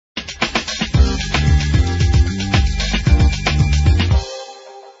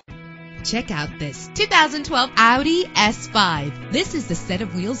Check out this 2012 Audi S5. This is the set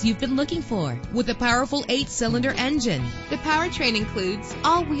of wheels you've been looking for, with a powerful 8-cylinder engine. The powertrain includes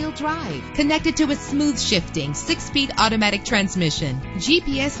all-wheel drive, connected to a smooth shifting 6-speed automatic transmission.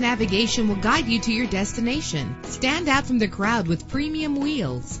 GPS navigation will guide you to your destination. Stand out from the crowd with premium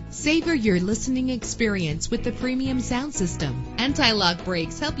wheels. Savor your listening experience with the premium sound system. Anti-lock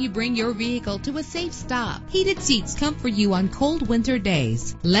brakes help you bring your vehicle to a safe stop. Heated seats comfort you on cold winter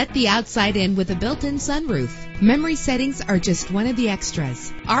days. Let the outside in with a built-in sunroof. Memory settings are just one of the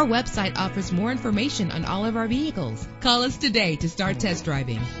extras. Our website offers more information on all of our vehicles. Call us today to start test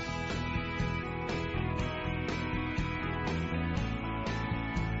driving.